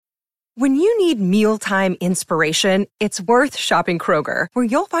When you need mealtime inspiration, it's worth shopping Kroger, where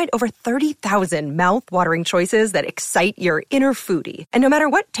you'll find over 30,000 mouth-watering choices that excite your inner foodie. And no matter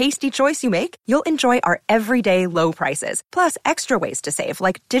what tasty choice you make, you'll enjoy our everyday low prices, plus extra ways to save,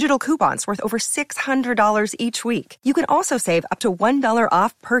 like digital coupons worth over $600 each week. You can also save up to $1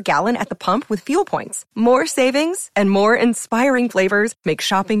 off per gallon at the pump with fuel points. More savings and more inspiring flavors make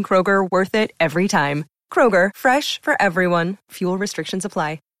shopping Kroger worth it every time. Kroger, fresh for everyone. Fuel restrictions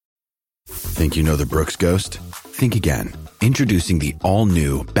apply. Think you know the Brooks Ghost? Think again. Introducing the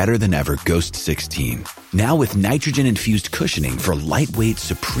all-new, better-than-ever Ghost 16. Now with nitrogen-infused cushioning for lightweight,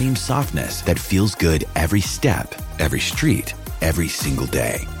 supreme softness that feels good every step, every street, every single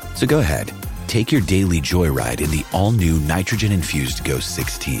day. So go ahead, take your daily joyride in the all-new nitrogen-infused Ghost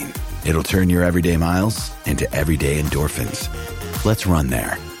 16. It'll turn your everyday miles into everyday endorphins. Let's run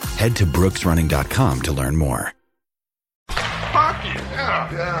there. Head to brooksrunning.com to learn more. Hockey,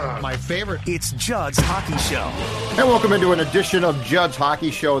 yeah. My favorite. It's Judd's Hockey Show. And welcome into an edition of Judd's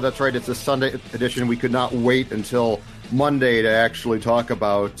Hockey Show. That's right, it's a Sunday edition. We could not wait until Monday to actually talk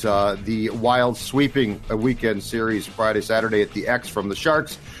about the Wild sweeping a weekend series Friday, Saturday at the X from the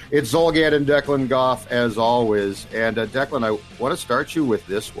Sharks. It's Zulgad and Declan Goff, as always. And Declan, I want to start you with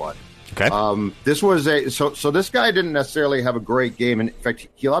this one. Okay. This was so this guy didn't necessarily have a great game. In fact,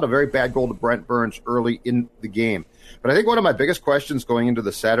 he allowed a very bad goal to Brent Burns early in the game. But I think one of my biggest questions going into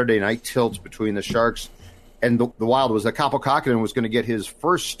the Saturday night tilt between the Sharks and the Wild was that Kaapo Kähkönen was going to get his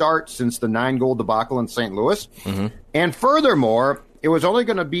first start since the 9-goal debacle in St. Louis. Mm-hmm. And furthermore, it was only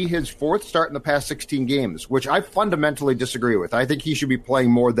going to be his fourth start in the past 16 games, which I fundamentally disagree with. I think he should be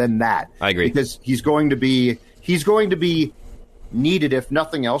playing more than that. I agree. Because he's going to be needed, if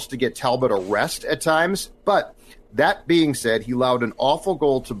nothing else, to get Talbot a rest at times. But that being said, he allowed an awful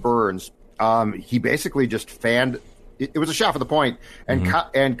goal to Burns. He basically just fanned. It was a shot for the point, and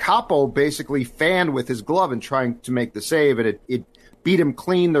and Kaapo basically fanned with his glove and trying to make the save, and it beat him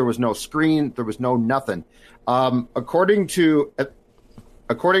clean. There was no screen. There was no nothing. According to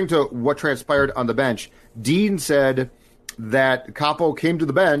what transpired on the bench, Dean said that Kaapo came to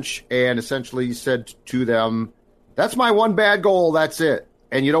the bench and essentially said to them, "That's my one bad goal. That's it."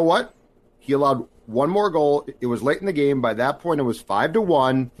 And you know what? He allowed one more goal. It was late in the game. By that point, it was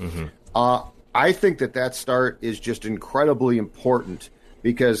 5-1. I think that start is just incredibly important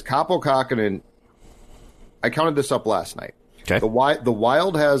because Kaapo Kähkönen, I counted this up last night. Okay. The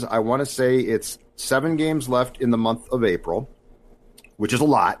Wild has, I want to say, it's 7 games left in the month of April, which is a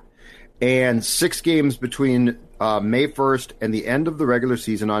lot, and 6 games between May 1st and the end of the regular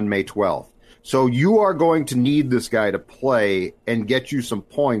season on May 12th. So you are going to need this guy to play and get you some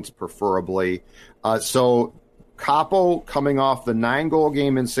points, preferably. So Kaapo coming off the 9-goal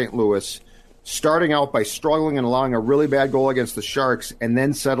game in St. Louis, starting out by struggling and allowing a really bad goal against the Sharks, and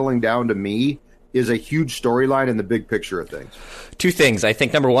then settling down to me is a huge storyline in the big picture of things. 2 things. I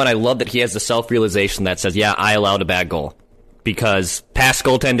think, number one, I love that he has the self-realization that says, yeah, I allowed a bad goal. Because past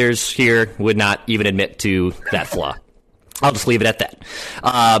goaltenders here would not even admit to that flaw. I'll just leave it at that.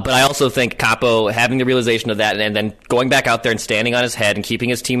 But I also think Kaapo having the realization of that and then going back out there and standing on his head and keeping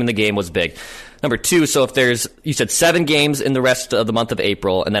his team in the game was big. Number 2, so if there's, you said 7 games in the rest of the month of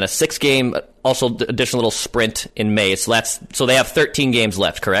April, and then a 6-game, also additional little sprint in May. So they have 13 games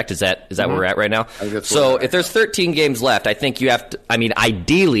left, correct? Is that where we're at right now? So if there's 13 games left, I think you have to,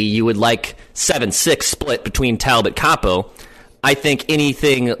 ideally you would like 7-6 split between Talbot Kaapo. I think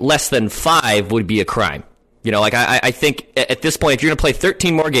anything less than 5 would be a crime. You know, like I think at this point, if you're going to play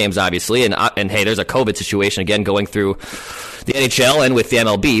 13 more games, obviously, and hey, there's a COVID situation again going through the NHL and with the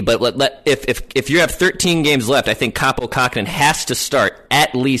MLB. But if you have 13 games left, I think Kaapo Kähkönen has to start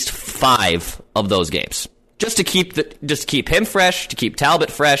at least 5 of those games just to keep him fresh, to keep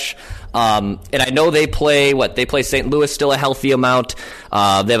Talbot fresh. And I know they play St. Louis still a healthy amount. They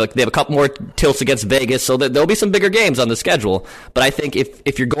have a couple more tilts against Vegas, so there'll be some bigger games on the schedule. But I think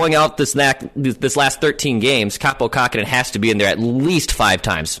if you're going out this last 13 games, Kaapo Kähkönen has to be in there at least 5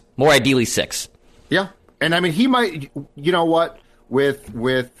 times, more ideally 6. Yeah, and he might. You know what? With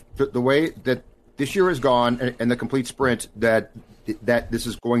the way that this year has gone and the complete sprint that this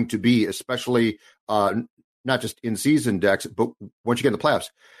is going to be, especially not just in season, Dex, but once you get in the playoffs.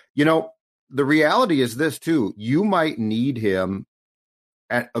 You know, the reality is this, too. You might need him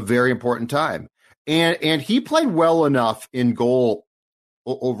at a very important time. And he played well enough in goal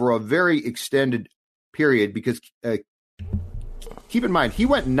over a very extended period because keep in mind, he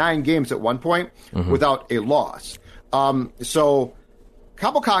went 9 games at one point without a loss. So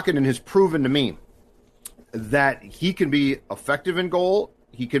Kaapo Kähkönen has proven to me that he can be effective in goal.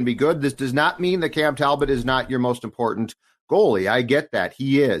 He can be good. This does not mean that Cam Talbot is not your most important goalie. I get that.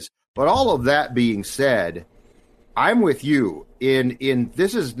 He is. But all of that being said, I'm with you in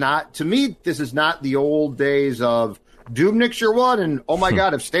this is not, to me, this is not the old days of Dubnyk's your one, and oh my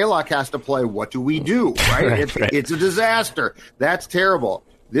God, if Stalock has to play, what do we do? Right? It's a disaster. That's terrible.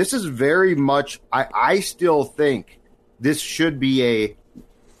 This is very much, I still think this should be a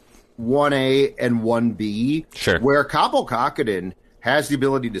 1A and 1B, sure, where Kaapo Kähkönen has the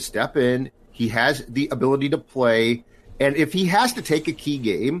ability to step in. He has the ability to play. And if he has to take a key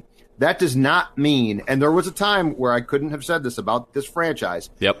game, that does not mean, and there was a time where I couldn't have said this about this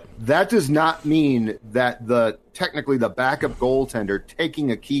franchise. Yep. That does not mean that technically the backup goaltender taking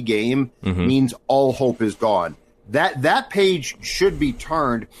a key game means all hope is gone. That page should be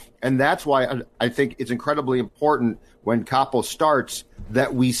turned, and that's why I think it's incredibly important when Kaapo starts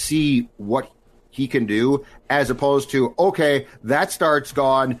that we see what he can do, as opposed to, okay, that start's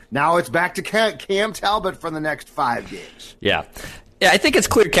gone, now it's back to Cam Talbot for the next 5 games. Yeah, I think it's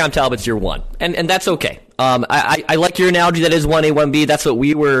clear Cam Talbot's your one, and that's okay. I like your analogy that is 1A, 1B. That's what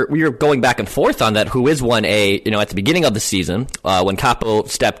we were going back and forth on, that who is 1A, at the beginning of the season, when Kaapo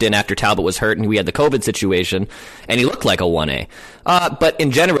stepped in after Talbot was hurt and we had the COVID situation, and he looked like a 1A. But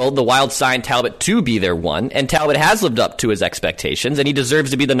in general, the Wild signed Talbot to be their one, and Talbot has lived up to his expectations, and he deserves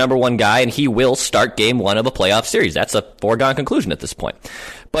to be the number one guy, and he will start game one of a playoff series. That's a foregone conclusion at this point.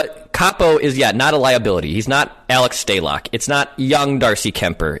 But Kaapo is, not a liability. He's not Alex Stalock. It's not young Darcy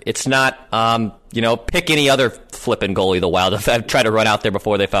Kemper. It's not, pick any other flipping goalie the Wild have tried to run out there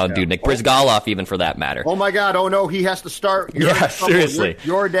before they found Dubnyk. Brizgalov, even, for that matter. Oh, my God. Oh, no, he has to start. Seriously.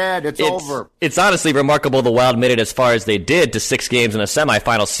 You're dead. It's over. It's honestly remarkable the Wild made it as far as they did to 6 games in a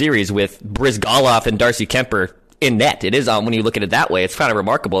semifinal series with Brizgalov and Darcy Kemper in net. It is, when you look at it that way, it's kind of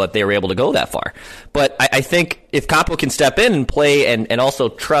remarkable that they were able to go that far. But I think if Kaapo can step in and play and also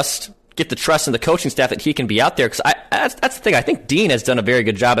get the trust in the coaching staff that he can be out there, because that's the thing. I think Dean has done a very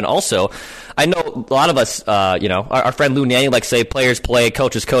good job, and also I know a lot of us, our friend Lou Nanny likes to say players play,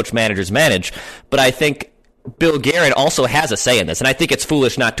 coaches coach, managers manage, but I think Bill Guerin also has a say in this, and I think it's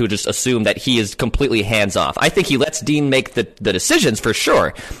foolish not to just assume that he is completely hands-off. I think he lets Dean make the decisions, for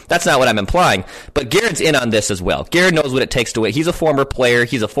sure. That's not what I'm implying, but Guerin's in on this as well. Guerin knows what it takes to win. He's a former player.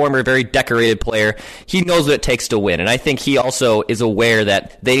 He's a former, very decorated player. He knows what it takes to win, and I think he also is aware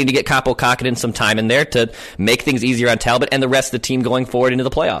that they need to get Kaapo Kähkönen some time in there to make things easier on Talbot and the rest of the team going forward into the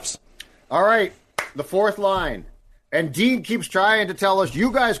playoffs. All right, the fourth line. And Dean keeps trying to tell us, you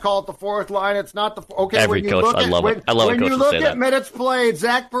guys call it the fourth line. It's not the okay. Every coach, I love it. I love it. When you look at minutes played,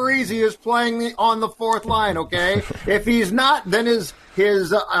 Zach Parise is playing on the fourth line. Okay, if he's not, then his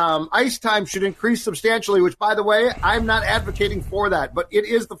ice time should increase substantially. Which, by the way, I'm not advocating for that, but it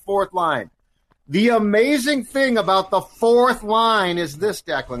is the fourth line. The amazing thing about the fourth line is this,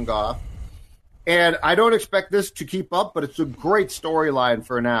 Declan Goff, and I don't expect this to keep up, but it's a great storyline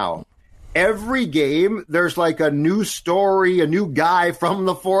for now. Every game, there's like a new story, a new guy from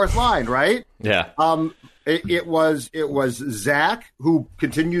the fourth line, right? Yeah. It was Zach, who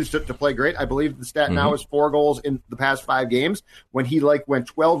continues to play great. I believe the stat now is 4 goals in the past 5 games. When he went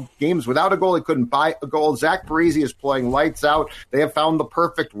 12 games without a goal, he couldn't buy a goal. Zach Parise is playing lights out. They have found the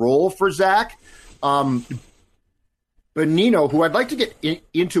perfect role for Zach. Bonino, who I'd like to get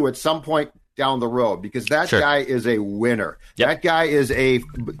into at some point down the road, because that guy is a winner. Yep. That guy is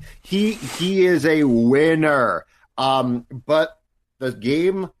he is a winner. But the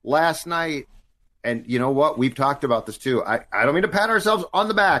game last night, and you know what? We've talked about this too. I don't mean to pat ourselves on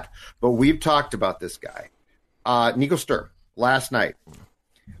the back, but we've talked about this guy. Nico Sturm last night.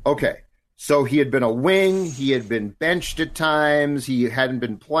 Okay. So he had been a wing. He had been benched at times. He hadn't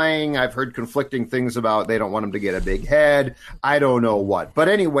been playing. I've heard conflicting things about they don't want him to get a big head. I don't know what. But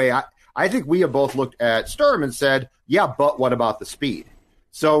anyway, I think we have both looked at Sturm and said, yeah, but what about the speed?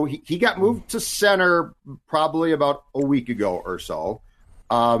 So he got moved to center probably about a week ago or so.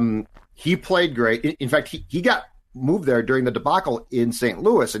 He played great. In fact, he got moved there during the debacle in St.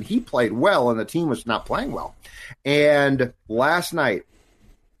 Louis, and he played well, and the team was not playing well. And last night,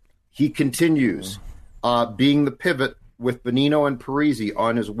 he continues being the pivot with Bonino and Parise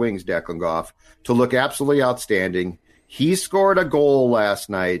on his wings, Declan Goff, to look absolutely outstanding. He scored a goal last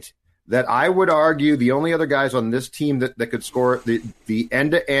night that I would argue the only other guys on this team that could score the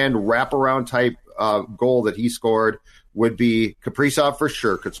end-to-end wraparound type goal that he scored would be Kaprizov, for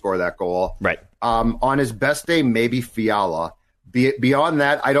sure could score that goal. Right. On his best day, maybe Fiala. Beyond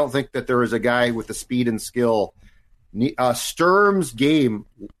that, I don't think that there is a guy with the speed and skill. Sturm's game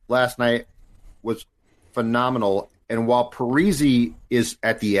last night was phenomenal. And while Parise is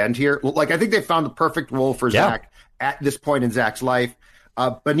at the end here, I think they found the perfect role for Zach at this point in Zach's life.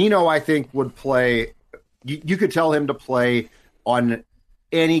 Bonino, I think, would play. You could tell him to play on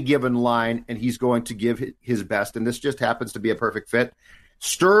any given line, and he's going to give his best, and this just happens to be a perfect fit.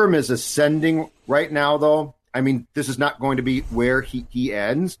 Sturm is ascending right now, though. I mean, this is not going to be where he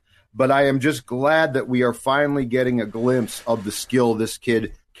ends, but I am just glad that we are finally getting a glimpse of the skill this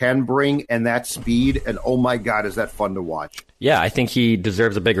kid can bring and that speed, and oh my God, is that fun to watch. Yeah, I think he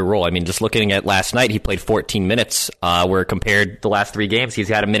deserves a bigger role. I mean, just looking at last night, he played 14 minutes, where compared the last 3 games, he's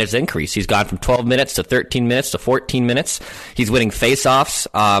had a minute's increase. He's gone from 12 minutes to 13 minutes to 14 minutes. He's winning faceoffs.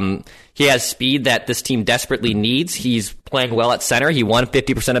 He has speed that this team desperately needs. He's playing well at center. He won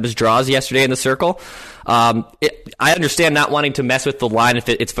 50% of his draws yesterday in the circle. I understand not wanting to mess with the line if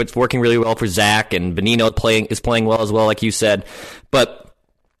it's working really well for Zach, and Bonino is playing well as well, like you said. But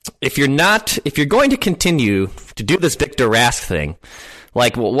if you're going to continue to do this Victor Rask thing,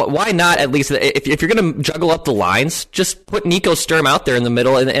 like, why not at least, if you're going to juggle up the lines, just put Nico Sturm out there in the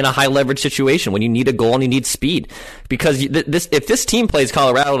middle in a high leverage situation when you need a goal and you need speed. Because if this team plays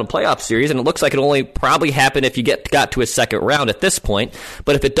Colorado in a playoff series, and it looks like it'll only probably happen if you got to a second round at this point,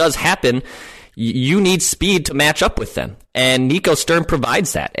 but if it does happen, you need speed to match up with them. And Nico Sturm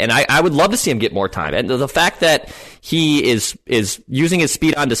provides that. And I would love to see him get more time. And the fact that he is using his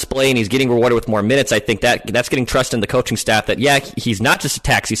speed on display and he's getting rewarded with more minutes, I think that's getting trust in the coaching staff that, yeah, he's not just a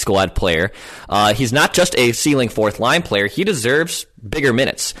taxi squad player. He's not just a ceiling fourth line player. He deserves bigger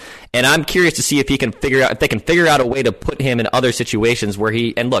minutes. And I'm curious to see if they can figure out a way to put him in other situations where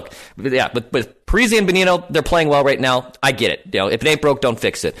and look, yeah, with Parise and Bonino, they're playing well right now. I get it. If it ain't broke, don't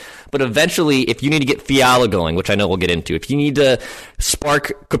fix it. But eventually, if you need to get Fiala going, which I know we'll get into, if you need to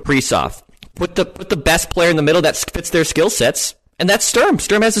spark Kaprizov, put the best player in the middle that fits their skill sets, and that's Sturm.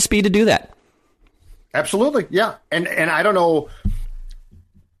 Sturm has the speed to do that. Absolutely, yeah. And I don't know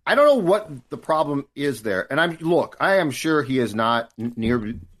what the problem is there. And I am sure he is not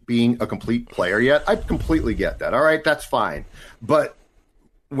near being a complete player yet. I completely get that. All right, that's fine. But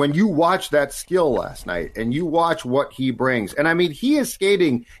when you watch that skill last night and you watch what he brings, and I mean, he is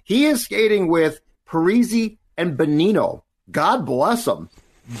skating with Parise and Bonino. God bless them,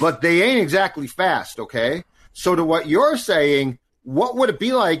 but they ain't exactly fast, okay? So to what you're saying, what would it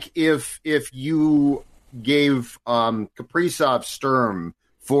be like if you gave Kaprizov Sturm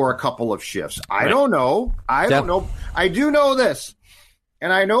for a couple of shifts? I don't know. I don't know. I do know this,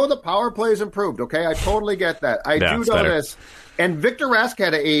 and I know the power play is improved, okay? I totally get that. I do know this. And Victor Rask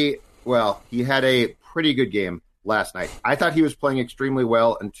had a pretty good game last night. I thought he was playing extremely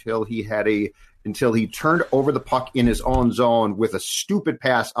well until he turned over the puck in his own zone with a stupid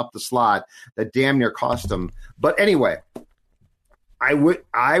pass up the slot that damn near cost him. But anyway,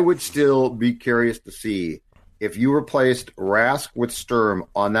 I would still be curious to see if you replaced Rask with Sturm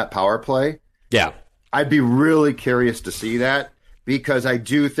on that power play. Yeah. I'd be really curious to see that, because I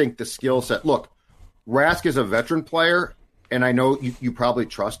do think the skill set. Look, Rask is a veteran player, and I know you probably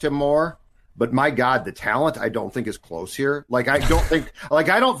trust him more, but my God, the talent I don't think is close here. I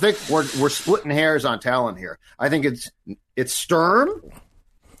don't think we're splitting hairs on talent here. I think it's Sturm,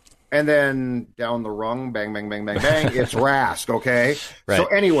 and then down the rung, bang, bang, bang, bang, bang, it's Rask. Okay, right. So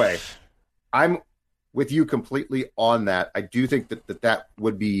anyway, I'm with you completely on that. I do think that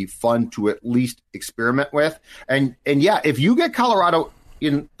would be fun to at least experiment with, and yeah, if you get Colorado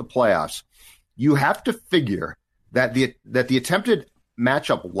in the playoffs, you have to figure that the attempted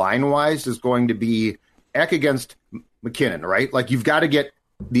matchup line-wise is going to be Ek against McKinnon, right? Like, you've got to get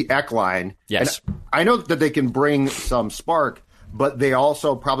the Ek line. Yes. And I know that they can bring some spark, but they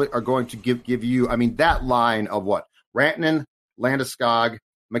also probably are going to give you, I mean, that line of what? Rantanen, Landeskog,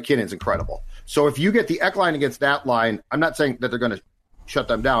 McKinnon's incredible. So if you get the Ek line against that line, I'm not saying that they're going to shut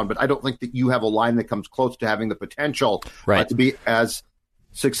them down, but I don't think that you have a line that comes close to having the potential to be as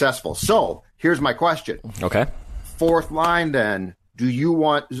successful. So here's my question. Okay. Fourth line, then, do you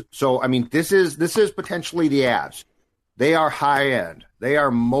want? So I mean, this is potentially the Avs. They are high end. They are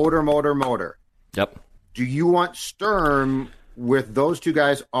motor. Yep. Do you want Sturm with those two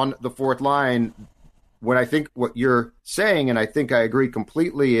guys on the fourth line? When I think what you're saying, and I think I agree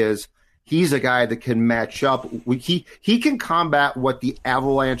completely, is he's a guy that can match up. He can combat what the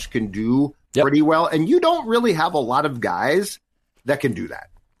Avalanche can do pretty well, and you don't really have a lot of guys that can do that.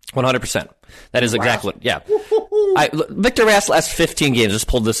 100%. That is exactly what, yeah. Victor Rask last 15 games, just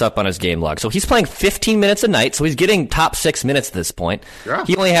pulled this up on his game log. So he's playing 15 minutes a night, so he's getting top 6 minutes at this point. Yeah.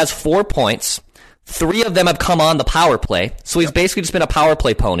 He only has 4 points. 3 of them have come on the power play, so he's basically just been a power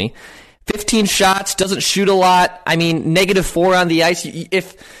play pony. 15 shots, doesn't shoot a lot. I mean, -4 on the ice.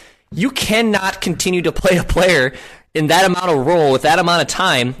 If you cannot continue to play a player in that amount of role with that amount of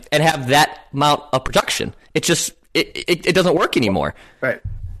time and have that amount of production, it just it doesn't work anymore. Right.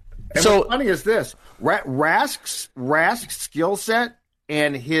 And what's funny is this: Rask's skill set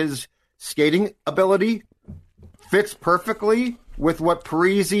and his skating ability fits perfectly with what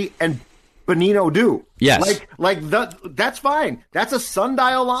Parise and Bonino do. Yes. That's fine. That's a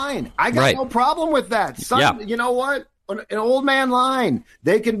sundial line. I got no problem with that. You know what? An old man line.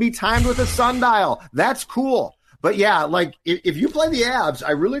 They can be timed with a sundial. That's cool. But yeah, like if you play the Avs,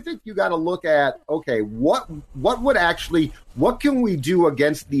 I really think you got to look at, okay, what can we do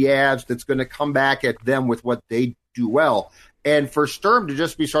against the Avs that's going to come back at them with what they do well? And for Sturm to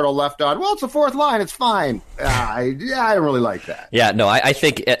just be sort of left on, well, it's a fourth line, it's fine. I don't really like that. Yeah, no, I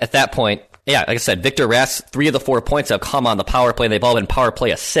think at that point, yeah, like I said, Victor Rask, 3 of the 4 points have come on the power play. They've all been power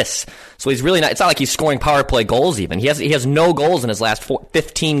play assists. So he's really not, it's not like he's scoring power play goals even. He has no goals in his last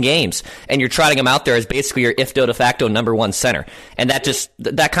 15 games. And you're trotting him out there as basically your ifdo de facto number 1 center. And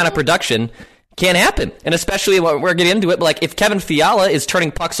that kind of production can't happen. And especially when we're getting into it, but like if Kevin Fiala is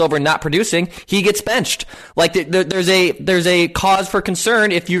turning pucks over and not producing, he gets benched. Like there's a cause for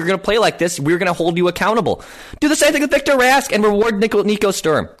concern. If you're going to play like this, we're going to hold you accountable. Do the same thing with Victor Rask and reward Nico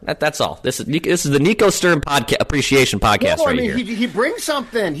Sturm. That's all. This is the Nico Sturm appreciation podcast here. He brings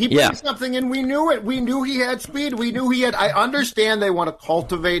something. He brings something, and we knew it. We knew he had speed. We knew he had. I understand they want to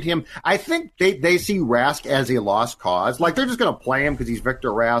cultivate him. I think they see Rask as a lost cause. Like they're just going to play him because he's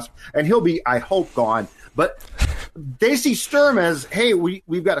Victor Rask, and he'll be, I hope, gone. But they see Sturm as, hey,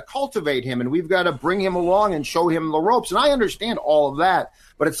 we've got to cultivate him and we've got to bring him along and show him the ropes. And I understand all of that.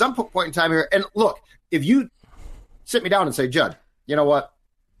 But at some point in time here, and look, if you sit me down and say, Judd, you know what?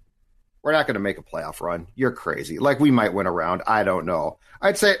 We're not going to make a playoff run. You're crazy. Like, we might win a round. I don't know.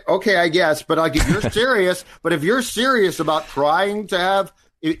 I'd say, okay, I guess. But like, if you're serious, if you're serious about trying to have,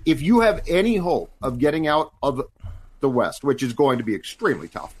 if you have any hope of getting out of the West, which is going to be extremely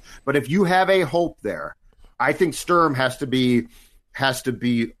tough, but if you have a hope there, I think Sturm has to be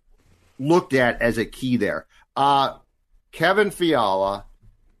looked at as a key there. Kevin Fiala.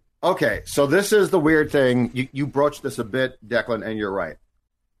 Okay, so this is the weird thing. You broached this a bit, Declan, and you're right.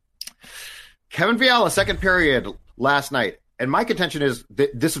 Kevin Fiala, second period last night, and my contention is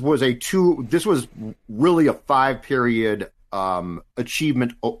that this was really a 5-period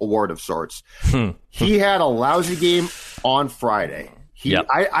achievement award of sorts. He had a lousy game on Friday.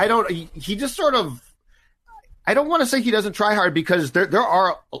 I don't want to say he doesn't try hard, because there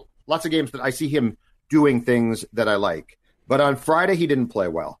are lots of games that I see him doing things that I like. But on Friday, he didn't play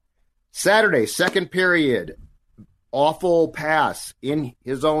well. Saturday, second period, awful pass in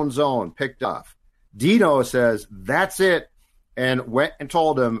his own zone, picked off. Dino says, that's it, and went and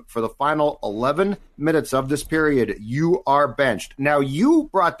told him for the final 11 minutes of this period, you are benched. Now, you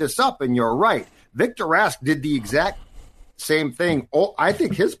brought this up, and you're right. Victor Rask did the exact same thing. Oh, I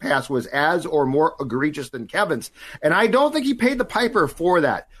think his pass was as or more egregious than Kevin's, and I don't think he paid the piper for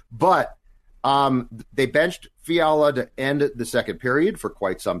that. But they benched Fiala to end the second period for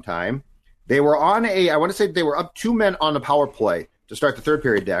quite some time. They were on I want to say they were up 2 men on the power play to start the third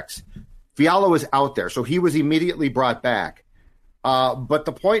period, Dex. Fiala was out there, so he was immediately brought back. But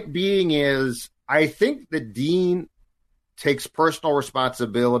the point being is, I think that Dean takes personal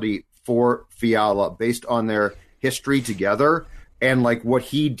responsibility for Fiala based on their history together and like what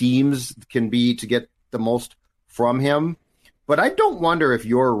he deems can be to get the most from him. But I don't wonder if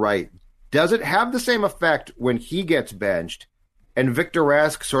you're right. Does it have the same effect when he gets benched and Victor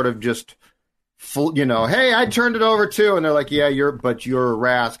Rask sort of just hey, I turned it over too, and they're like, yeah, you're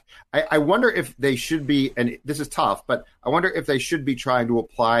Rask. I wonder if they should be, and this is tough, but I wonder if they should be trying to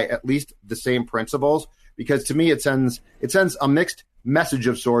apply at least the same principles, because to me it sends a mixed message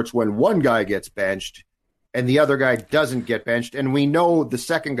of sorts when one guy gets benched and the other guy doesn't get benched, and we know the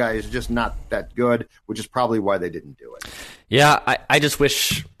second guy is just not that good, which is probably why they didn't do it. Yeah, I just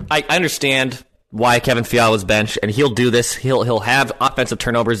wish I understand why Kevin Fiala was benched, and he'll do this. He'll have offensive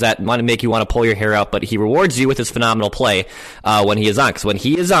turnovers that want to make you want to pull your hair out, but he rewards you with his phenomenal play when he is on. Because when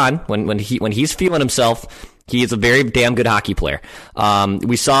he is on, when he's feeling himself, he is a very damn good hockey player.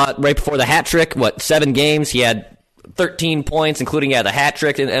 We saw it right before the hat trick. 7 games he had 13 points, including the hat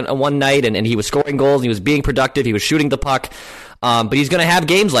trick in one night, and he was scoring goals. And he was being productive. He was shooting the puck. But he's going to have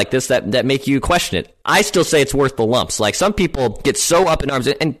games like this that make you question it. I still say it's worth the lumps. Like, some people get so up in arms,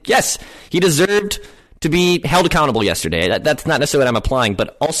 and yes, he deserved to be held accountable yesterday. That's not necessarily what I'm applying,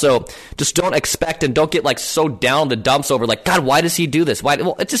 but also just don't expect and don't get like so down the dumps over like, God, why does he do this? Why?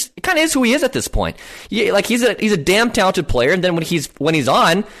 Well, it kind of is who he is at this point. Like, he's a damn talented player, and then when he's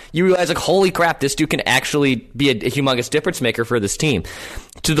on, you realize like, holy crap, this dude can actually be a humongous difference maker for this team.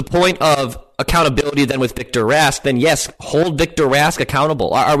 to the point of accountability than with Victor Rask, then yes, hold Victor Rask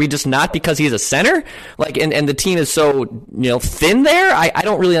accountable. Are we just not because he's a center? Like, and the team is so, thin there? I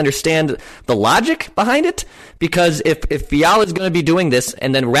don't really understand the logic behind it, because if Fiala is going to be doing this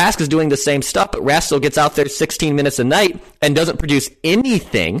and then Rask is doing the same stuff, but Rask still gets out there 16 minutes a night and doesn't produce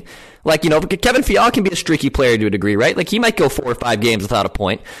anything. Like, Kevin Fiala can be a streaky player to a degree, right? Like, he might go 4 or 5 games without a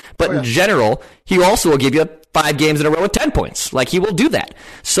point, but in general, he also will give you 5 games in a row with 10 points. Like, he will do that.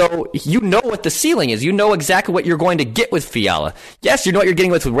 So you know what the ceiling is. You know exactly what you're going to get with Fiala. Yes, you know what you're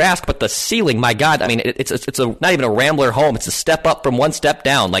getting with Rask, but the ceiling, my God, I mean, it's not even a rambler home. It's a step up from one step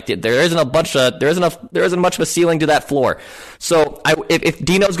down. Like, there isn't much of a ceiling to that floor. So if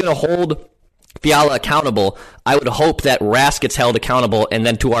Dino's going to hold Fiala accountable, I would hope that Rask gets held accountable, and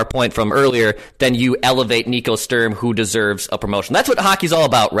then to our point from earlier, then you elevate Nico Sturm, who deserves a promotion. That's what hockey's all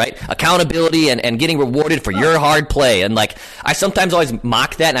about, right? Accountability and getting rewarded for your hard play. And like, I sometimes always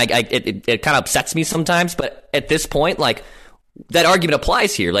mock that, and it kind of upsets me sometimes, but at this point, like, that argument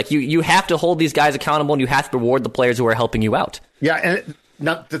applies here. Like, you have to hold these guys accountable, and you have to reward the players who are helping you out. Yeah, and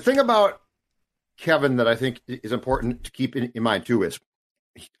now the thing about Kevin that I think is important to keep in mind too is,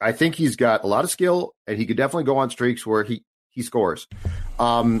 I think he's got a lot of skill, and he could definitely go on streaks where he scores.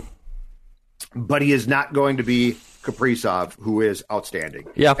 But he is not going to be Kaprizov, who is outstanding.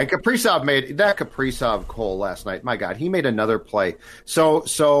 Yeah. And Kaprizov made that Kaprizov goal last night. My God, he made another play.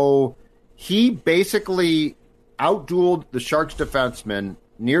 So he basically outdueled the Sharks defenseman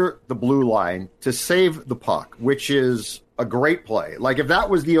near the blue line to save the puck, which is a great play. Like, if that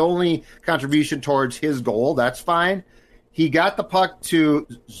was the only contribution towards his goal, that's fine. He got the puck to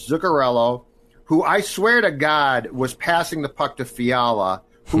Zuccarello, who I swear to God was passing the puck to Fiala,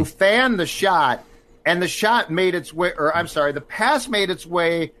 who fanned the shot, and the shot made its way, the pass made its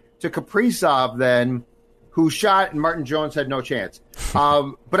way to Kaprizov then, who shot, and Martin Jones had no chance.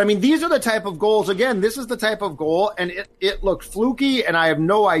 But, I mean, these are the type of goals. Again, this is the type of goal, and it looked fluky, and I have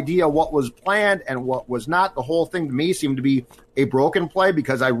no idea what was planned and what was not. The whole thing to me seemed to be a broken play,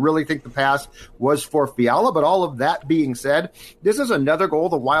 because I really think the pass was for Fiala. But all of that being said, this is another goal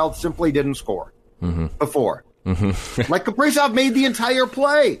the Wild simply didn't score before. Like, Kaprizov made the entire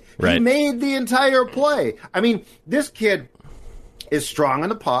play. Right. He made the entire play. I mean, this kid is strong on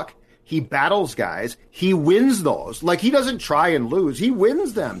the puck. He battles guys. He wins those. Like, he doesn't try and lose. He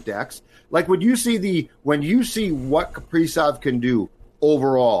wins them, Dex. Like, when you see what Kaprizov can do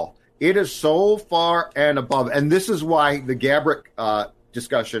overall, it is so far and above. And this is why the Gaborik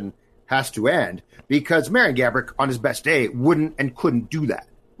discussion has to end, because Marian Gaborik on his best day wouldn't and couldn't do that.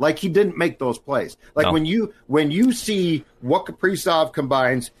 Like, he didn't make those plays. Like, no. when you see what Kaprizov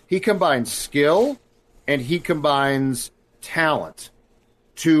combines, he combines skill and he combines talent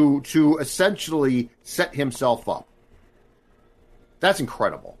to essentially set himself up. That's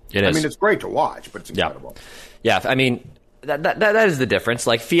incredible. It is. I mean, it's great to watch, but it's incredible. Yeah, I mean, that is the difference.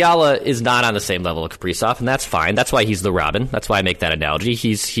 Like, Fiala is not on the same level of Kaprizov, and that's fine. That's why he's the Robin. That's why I make that analogy.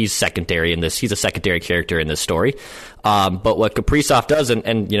 He's secondary in this. He's a secondary character in this story. But what Kaprizov does,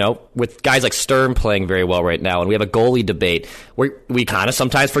 and with guys like Sturm playing very well right now, and we have a goalie debate where we kind of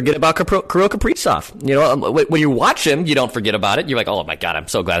sometimes forget about Kirill Kaprizov. When you watch him, you don't forget about it. You're like, oh my God, I'm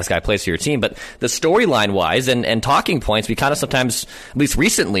so glad this guy plays for your team. But the storyline wise and talking points, we kind of sometimes, at least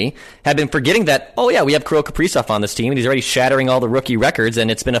recently, have been forgetting that, oh yeah, we have Kirill Kaprizov on this team, and he's already shattering all the rookie records, and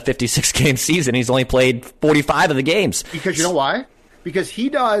it's been a 56-game season. He's only played 45 of the games. Because you know why? Because he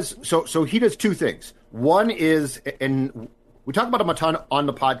does he does two things. One is, and we talk about him a ton on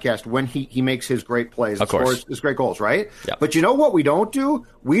the podcast, when he makes his great plays, of course, scores his great goals, right? Yeah. But you know what we don't do?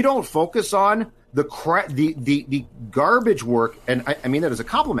 We don't focus on the garbage work, and I mean that as a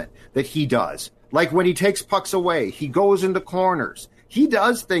compliment, that he does. Like, when he takes pucks away, he goes into corners. He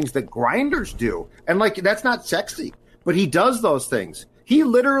does things that grinders do, and like, that's not sexy, but he does those things. He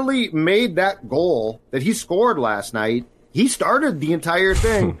literally made that goal that he scored last night. He started the entire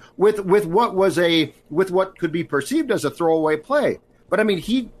thing with what could be perceived as a throwaway play. But I mean,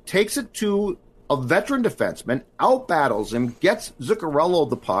 he takes it to a veteran defenseman, out-battles him, gets Zuccarello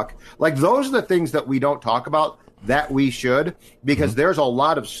the puck. Like, those are the things that we don't talk about that we should, because there's a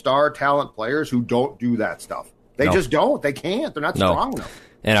lot of star talent players who don't do that stuff. They just don't. They can't. They're not strong enough.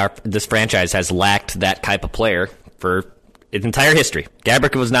 And this franchise has lacked that type of player for its entire history.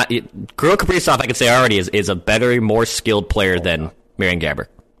 Gaborik was not. Kirill Kaprizov, I could say already, is a better, more skilled player than Marian Gaborik.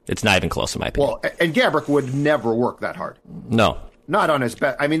 It's not even close, in my opinion. Well, and Gaborik would never work that hard. No. Not on his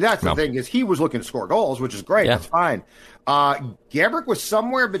best. I mean, that's the thing, is he was looking to score goals, which is great. Yeah. That's fine. Gaborik was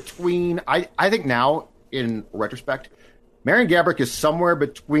somewhere between, I think now, in retrospect, Marian Gaborik is somewhere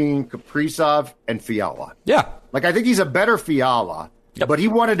between Kaprizov and Fiala. Yeah. Like, I think he's a better Fiala, Yep. But he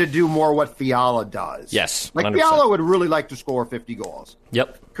wanted to do more what Fiala does. Yes, like 100%. Fiala would really like to score 50 goals.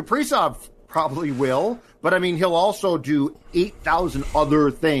 Yep. Kaprizov probably will, but I mean, he'll also do 8,000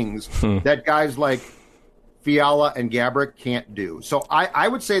 other things that guys like Fiala and Gaborik can't do. So I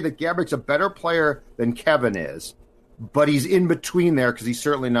would say that Gaborik's a better player than Kevin is, but he's in between there because he's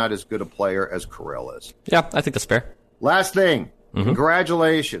certainly not as good a player as Kirill is. Yeah, I think that's fair. Last thing,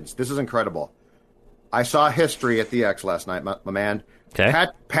 congratulations. This is incredible. I saw history at the X last night, my man. Okay.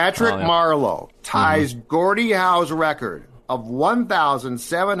 Patrick Marleau ties Gordie Howe's record of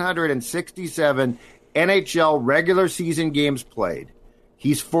 1,767 NHL regular season games played.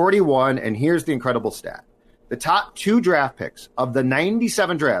 He's 41, and here's the incredible stat. The top 2 draft picks of the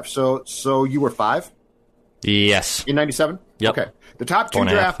 97 drafts. So you were 5? Yes. In 97? Yep. Okay. The top 2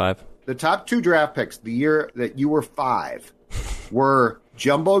 The top 2 draft picks the year that you were 5 were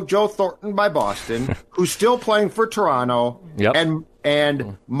Jumbo Joe Thornton by Boston, who's still playing for Toronto,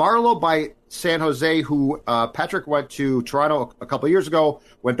 and Marleau by San Jose, who Patrick went to Toronto a couple of years ago,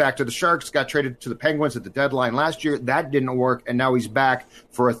 went back to the Sharks, got traded to the Penguins at the deadline last year. That didn't work, and now he's back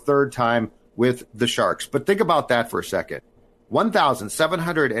for a third time with the Sharks. But think about that for a second.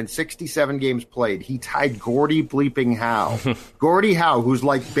 1,767 games played. He tied Gordie bleeping Howe. Gordie Howe, who's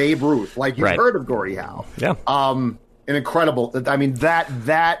like Babe Ruth. Like, you've heard of Gordie Howe. Yeah. An incredible. I mean,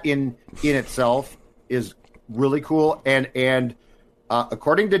 that in itself is really cool. And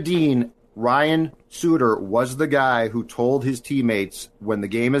according to Dean, Ryan Suter was the guy who told his teammates, when the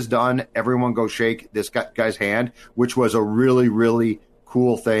game is done, everyone go shake this guy's hand, which was a really, really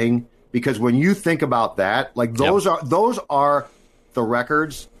cool thing. Because when you think about that, like those are the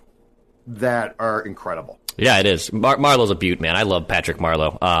records that are incredible. Yeah, it is. Marlowe's a beaut, man. I love Patrick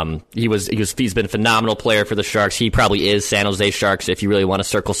Marleau. He's been a phenomenal player for the Sharks. He probably is San Jose Sharks if you really want to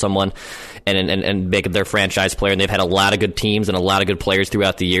circle someone and make him their franchise player. And they've had a lot of good teams and a lot of good players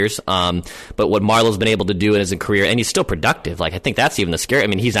throughout the years. But what Marlowe's been able to do in his career, and he's still productive. Like, I think that's even the scary. I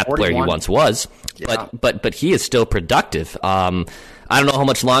mean, he's not 41. The player he once was, but he is still productive. I don't know how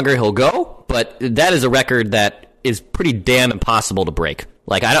much longer he'll go, but that is a record that is pretty damn impossible to break.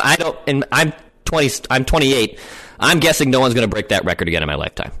 Like, I don't, and I'm 28. I'm guessing no one's going to break that record again in my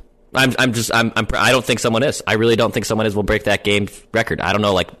lifetime. I don't think someone is. I really don't think someone will break that game record. I don't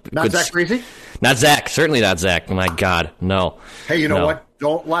know, like, not Zach Parise? Not Zach. Certainly not Zach. My God, no. Hey, you know what?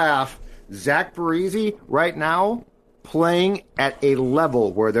 Don't laugh. Zach Parise right now playing at a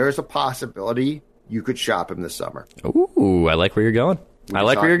level where there's a possibility you could shop him this summer. Ooh, I like where you're going.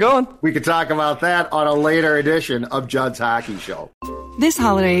 Where you're going. We could talk about that on a later edition of Judd's Hockey Show. This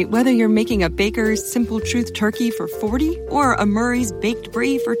holiday, whether you're making a Baker's Simple Truth turkey for 40 or a Murray's Baked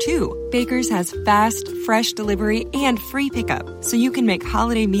Brie for 2, Baker's has fast, fresh delivery and free pickup, so you can make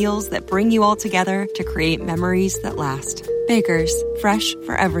holiday meals that bring you all together to create memories that last. Baker's, fresh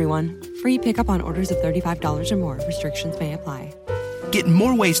for everyone. Free pickup on orders of $35 or more. Restrictions may apply. Get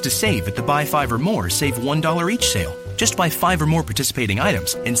more ways to save at the Buy 5 or More Save $1 each sale. Just buy 5 or more participating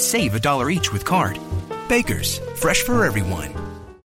items and save $1 each with card. Baker's, fresh for everyone.